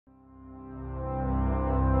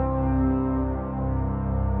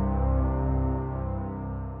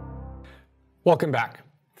Welcome back.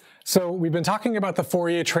 So we've been talking about the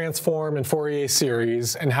Fourier transform and Fourier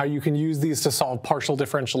series and how you can use these to solve partial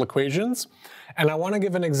differential equations. And I want to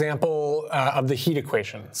give an example of the heat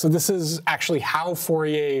equation. So this is actually how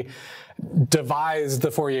Fourier devised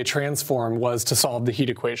the Fourier transform, was to solve the heat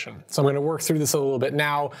equation. So I'm going to work through this a little bit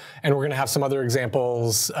now, and we're going to have some other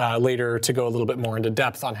examples later to go a little bit more into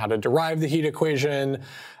depth on how to derive the heat equation,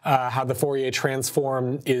 how the Fourier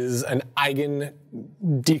transform is an eigen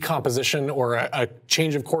decomposition or a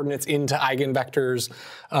change of coordinates into eigenvectors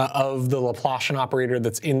of the Laplacian operator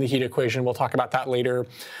that's in the heat equation. We'll talk about that later.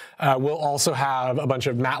 We'll also have a bunch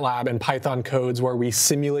of MATLAB and Python codes where we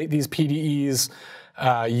simulate these PDEs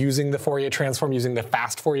using the Fourier transform, using the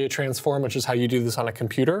fast Fourier transform, which is how you do this on a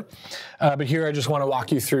computer. But here I just want to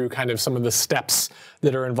walk you through kind of some of the steps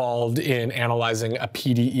that are involved in analyzing a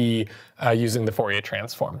PDE using the Fourier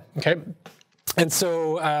transform. Okay. And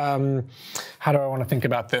so how do I want to think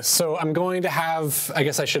about this? So I'm going to have, I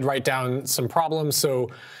guess I should write down some problems. So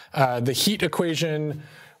the heat equation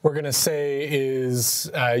we're going to say is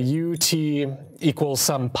ut equals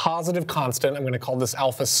some positive constant. I'm going to call this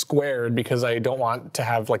alpha squared because I don't want to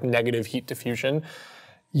have like negative heat diffusion.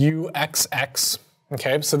 Uxx.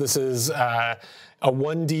 Okay, so this is a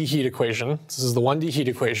 1D heat equation. This is the 1D heat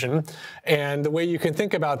equation. And the way you can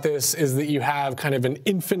think about this is that you have kind of an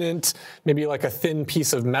infinite, maybe like a thin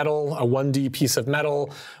piece of metal, a 1D piece of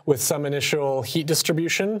metal with some initial heat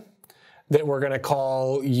distribution that we're going to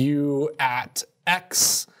call U at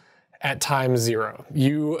x at time 0.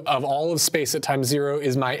 U of all of space at time 0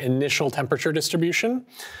 is my initial temperature distribution.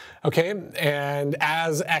 Okay, and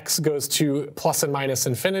as x goes to plus and minus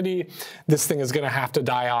infinity, this thing is going to have to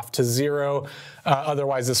die off to 0.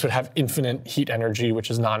 Otherwise, this would have infinite heat energy,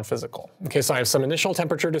 which is non-physical. Okay, so I have some initial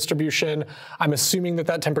temperature distribution. I'm assuming that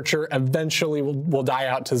that temperature eventually will die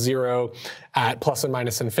out to 0 at plus and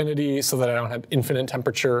minus infinity, so that I don't have infinite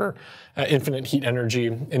temperature, infinite heat energy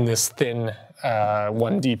in this thin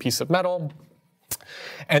 1D piece of metal.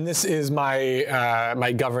 And this is my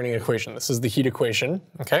my governing equation. This is the heat equation,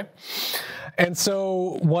 okay? And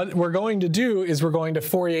so what we're going to do is we're going to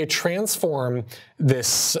Fourier transform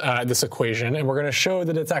this, this equation, and we're going to show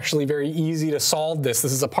that it's actually very easy to solve this.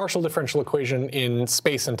 This is a partial differential equation in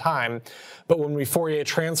space and time, but when we Fourier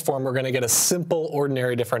transform, we're going to get a simple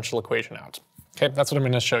ordinary differential equation out. Okay, that's what I'm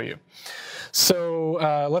going to show you.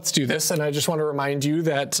 So let's do this, and I just want to remind you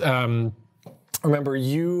that remember,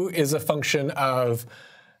 u is a function of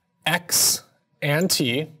x and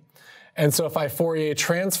t. And so if I Fourier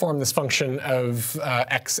transform this function of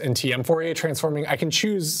x and t, I'm Fourier transforming, I can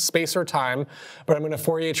choose space or time, but I'm going to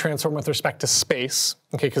Fourier transform with respect to space,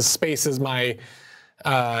 okay, because space is my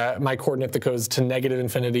my coordinate that goes to negative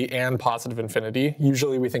infinity and positive infinity.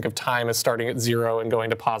 Usually we think of time as starting at 0 and going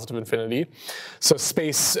to positive infinity. So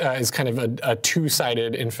space is kind of a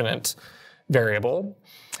two-sided infinite variable.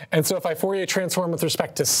 And so if I Fourier transform with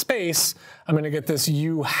respect to space, I'm going to get this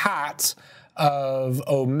u hat of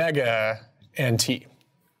omega and t.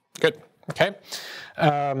 Good, okay?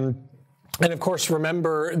 And of course,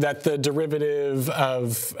 remember that the derivative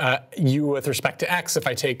of u with respect to x, if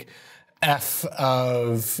I take f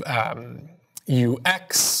of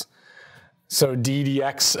ux, so d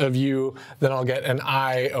dx of u, then I'll get an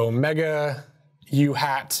I omega u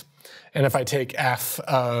hat. And if I take f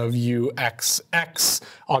of uxx,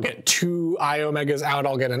 I'll get two I omegas out.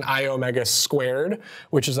 I'll get an I omega squared,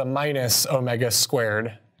 which is a minus omega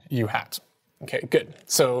squared u hat. Okay, good.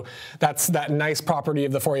 So that's that nice property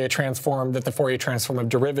of the Fourier transform, that the Fourier transform of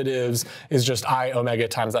derivatives is just I omega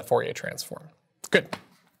times that Fourier transform. Good.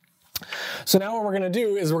 So now what we're going to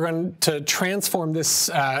do is we're going to transform this,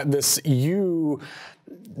 this u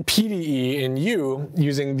PDE in U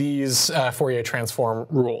using these Fourier transform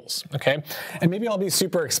rules, okay? And maybe I'll be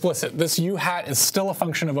super explicit. This U hat is still a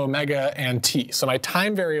function of omega and t, so my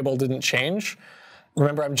time variable didn't change.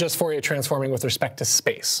 Remember, I'm just Fourier transforming with respect to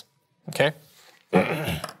space, okay?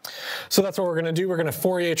 So that's what we're going to do. We're going to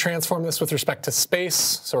Fourier transform this with respect to space.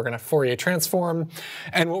 So we're going to Fourier transform,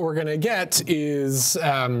 and what we're going to get is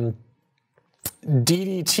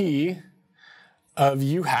ddt of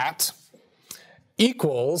U hat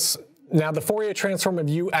equals, now the Fourier transform of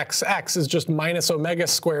uxx is just minus omega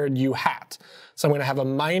squared u hat. So I'm going to have a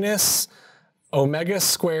minus omega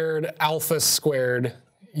squared alpha squared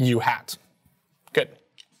u hat. Good.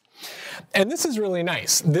 And this is really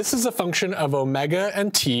nice. This is a function of omega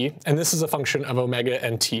and t, and this is a function of omega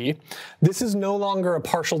and t. This is no longer a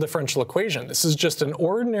partial differential equation. This is just an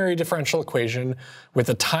ordinary differential equation with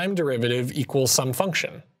a time derivative equals some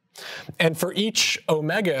function. And for each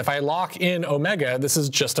omega, if I lock in omega, this is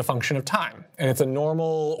just a function of time. And it's a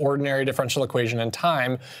normal, ordinary differential equation in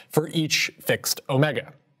time for each fixed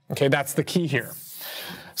omega. Okay, that's the key here.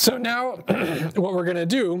 So now what we're going to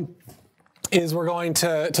do is we're going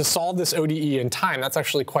to solve this ODE in time. That's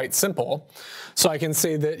actually quite simple. So I can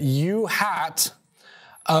say that u hat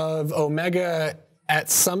of omega at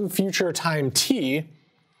some future time t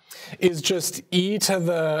is just e to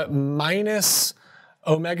the minus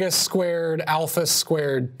omega squared alpha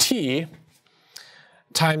squared t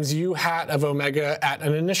times u hat of omega at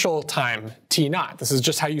an initial time t naught. This is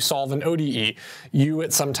just how you solve an ODE. U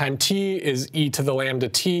at some time t is e to the lambda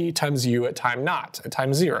t times u at time naught, at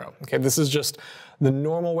time 0. Okay, this is just the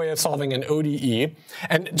normal way of solving an ODE.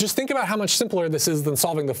 And just think about how much simpler this is than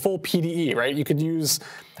solving the full PDE, right? You could use,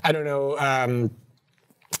 I don't know,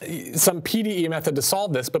 some PDE method to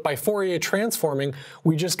solve this, but by Fourier transforming,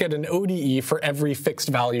 we just get an ODE for every fixed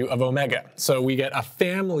value of omega. So we get a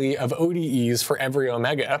family of ODEs for every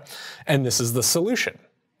omega, and this is the solution.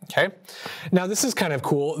 Okay, now this is kind of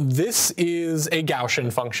cool. This is a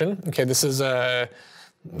Gaussian function. Okay, this is a,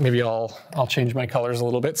 maybe I'll change my colors a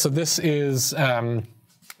little bit. So this is a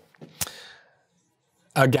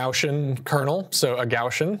Gaussian kernel, so a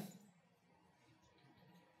Gaussian.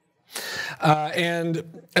 And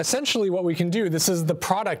essentially what we can do, this is the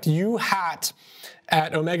product u hat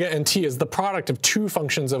at omega and t is the product of two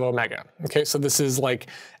functions of omega. Okay, so this is like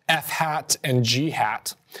f hat and g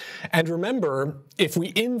hat. And remember, if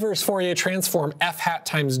we inverse Fourier transform f hat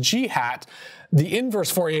times g hat, the inverse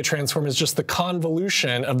Fourier transform is just the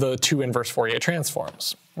convolution of the two inverse Fourier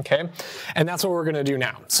transforms. Okay, and that's what we're going to do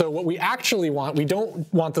now. So what we actually want, we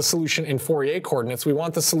don't want the solution in Fourier coordinates. We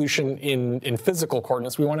want the solution in physical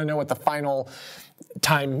coordinates. We want to know what the final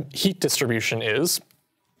time heat distribution is.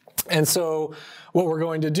 And so what we're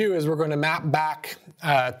going to do is we're going to map back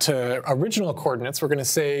to original coordinates. We're going to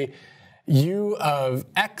say u of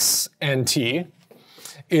x and t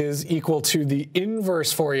is equal to the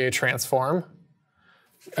inverse Fourier transform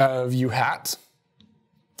of u hat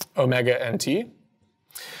omega and t,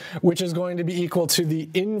 which is going to be equal to the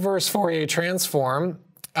inverse Fourier transform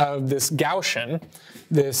of this Gaussian,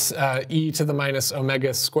 this e to the minus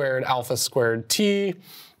omega squared alpha squared t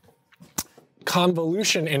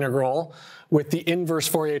convolution integral with the inverse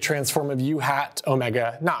Fourier transform of u hat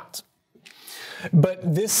omega naught.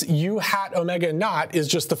 But this u hat omega naught is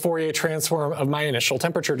just the Fourier transform of my initial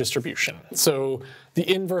temperature distribution. So the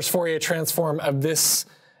inverse Fourier transform of this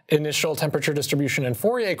initial temperature distribution in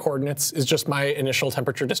Fourier coordinates is just my initial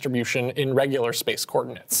temperature distribution in regular space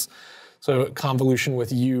coordinates. So convolution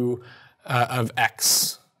with u of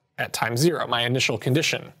x at time 0, my initial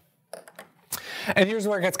condition. And here's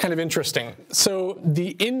where it gets kind of interesting. So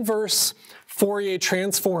the inverse Fourier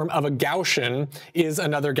transform of a Gaussian is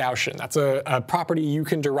another Gaussian. That's a property you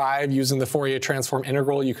can derive using the Fourier transform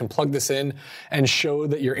integral. You can plug this in and show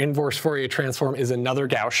that your inverse Fourier transform is another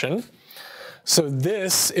Gaussian. So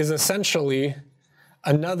this is essentially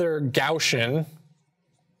another Gaussian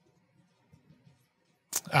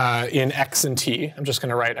in x and t. I'm just going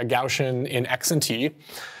to write a Gaussian in x and t.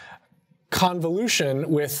 Convolution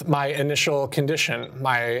with my initial condition,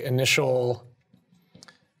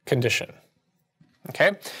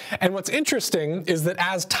 Okay? And what's interesting is that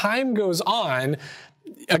as time goes on,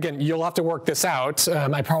 again, you'll have to work this out.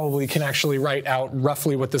 I probably can actually write out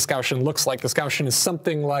roughly what this Gaussian looks like. This Gaussian is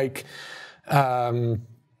something like 1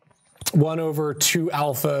 over 2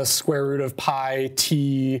 alpha square root of pi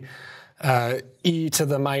t e to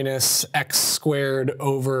the minus x squared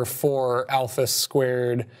over 4 alpha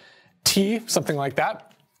squared t, something like that.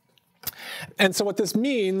 And so what this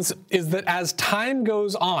means is that as time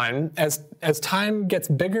goes on, as time gets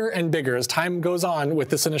bigger and bigger, as time goes on with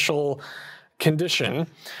this initial condition,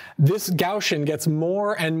 this Gaussian gets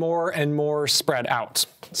more and more and more spread out.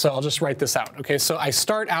 So I'll just write this out. Okay, so I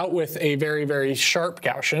start out with a very, very sharp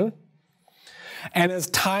Gaussian. And as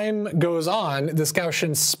time goes on, this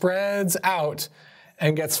Gaussian spreads out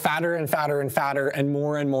and gets fatter and fatter and fatter and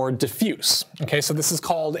more diffuse. Okay, so this is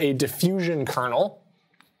called a diffusion kernel.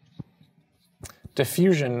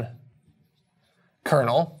 Diffusion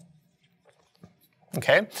kernel.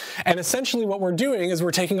 Okay, and essentially what we're doing is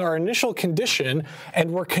we're taking our initial condition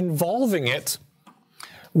and we're convolving it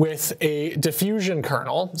with a diffusion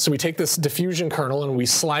kernel. So we take this diffusion kernel and we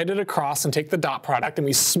slide it across and take the dot product and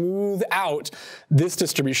we smooth out this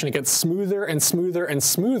distribution. It gets smoother and smoother and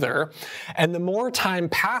smoother. And the more time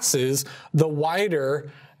passes, the wider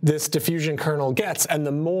this diffusion kernel gets, and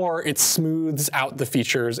the more it smooths out the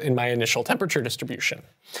features in my initial temperature distribution.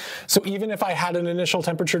 So even if I had an initial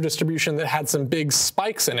temperature distribution that had some big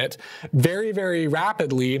spikes in it, very, very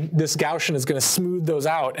rapidly, this Gaussian is going to smooth those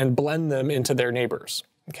out and blend them into their neighbors.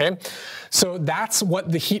 Okay, so that's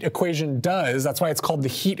what the heat equation does. That's why it's called the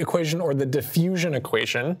heat equation or the diffusion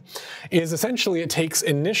equation, is essentially it takes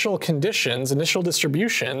initial conditions, initial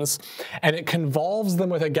distributions, and it convolves them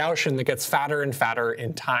with a Gaussian that gets fatter and fatter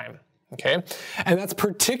in time. Okay, and that's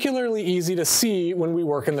particularly easy to see when we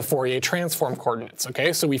work in the Fourier transform coordinates.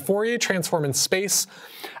 Okay, so we Fourier transform in space.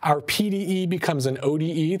 Our PDE becomes an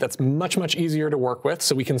ODE. That's much, much easier to work with.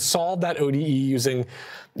 So we can solve that ODE using,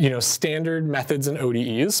 standard methods and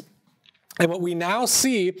ODEs. And what we now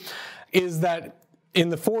see is that in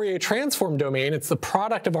the Fourier transform domain, it's the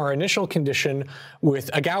product of our initial condition with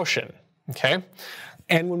a Gaussian. Okay.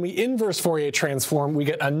 And when we inverse Fourier transform, we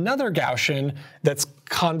get another Gaussian that's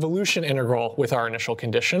convolution integral with our initial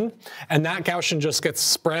condition. And that Gaussian just gets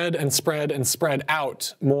spread and spread and spread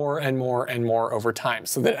out more and more and more over time.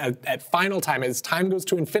 So that at final time, as time goes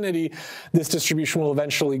to infinity, this distribution will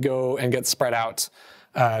eventually go and get spread out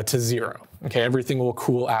to 0. Okay, everything will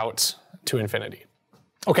cool out to infinity.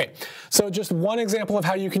 Okay, so just one example of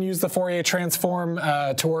how you can use the Fourier transform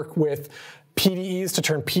to work with PDEs, to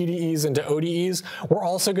turn PDEs into ODEs. We're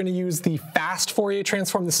also going to use the fast Fourier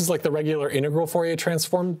transform. This is like the regular integral Fourier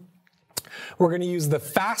transform. We're going to use the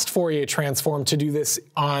fast Fourier transform to do this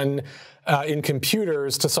in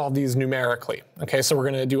computers to solve these numerically. Okay, so we're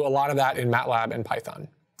going to do a lot of that in MATLAB and Python.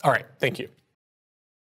 All right, thank you.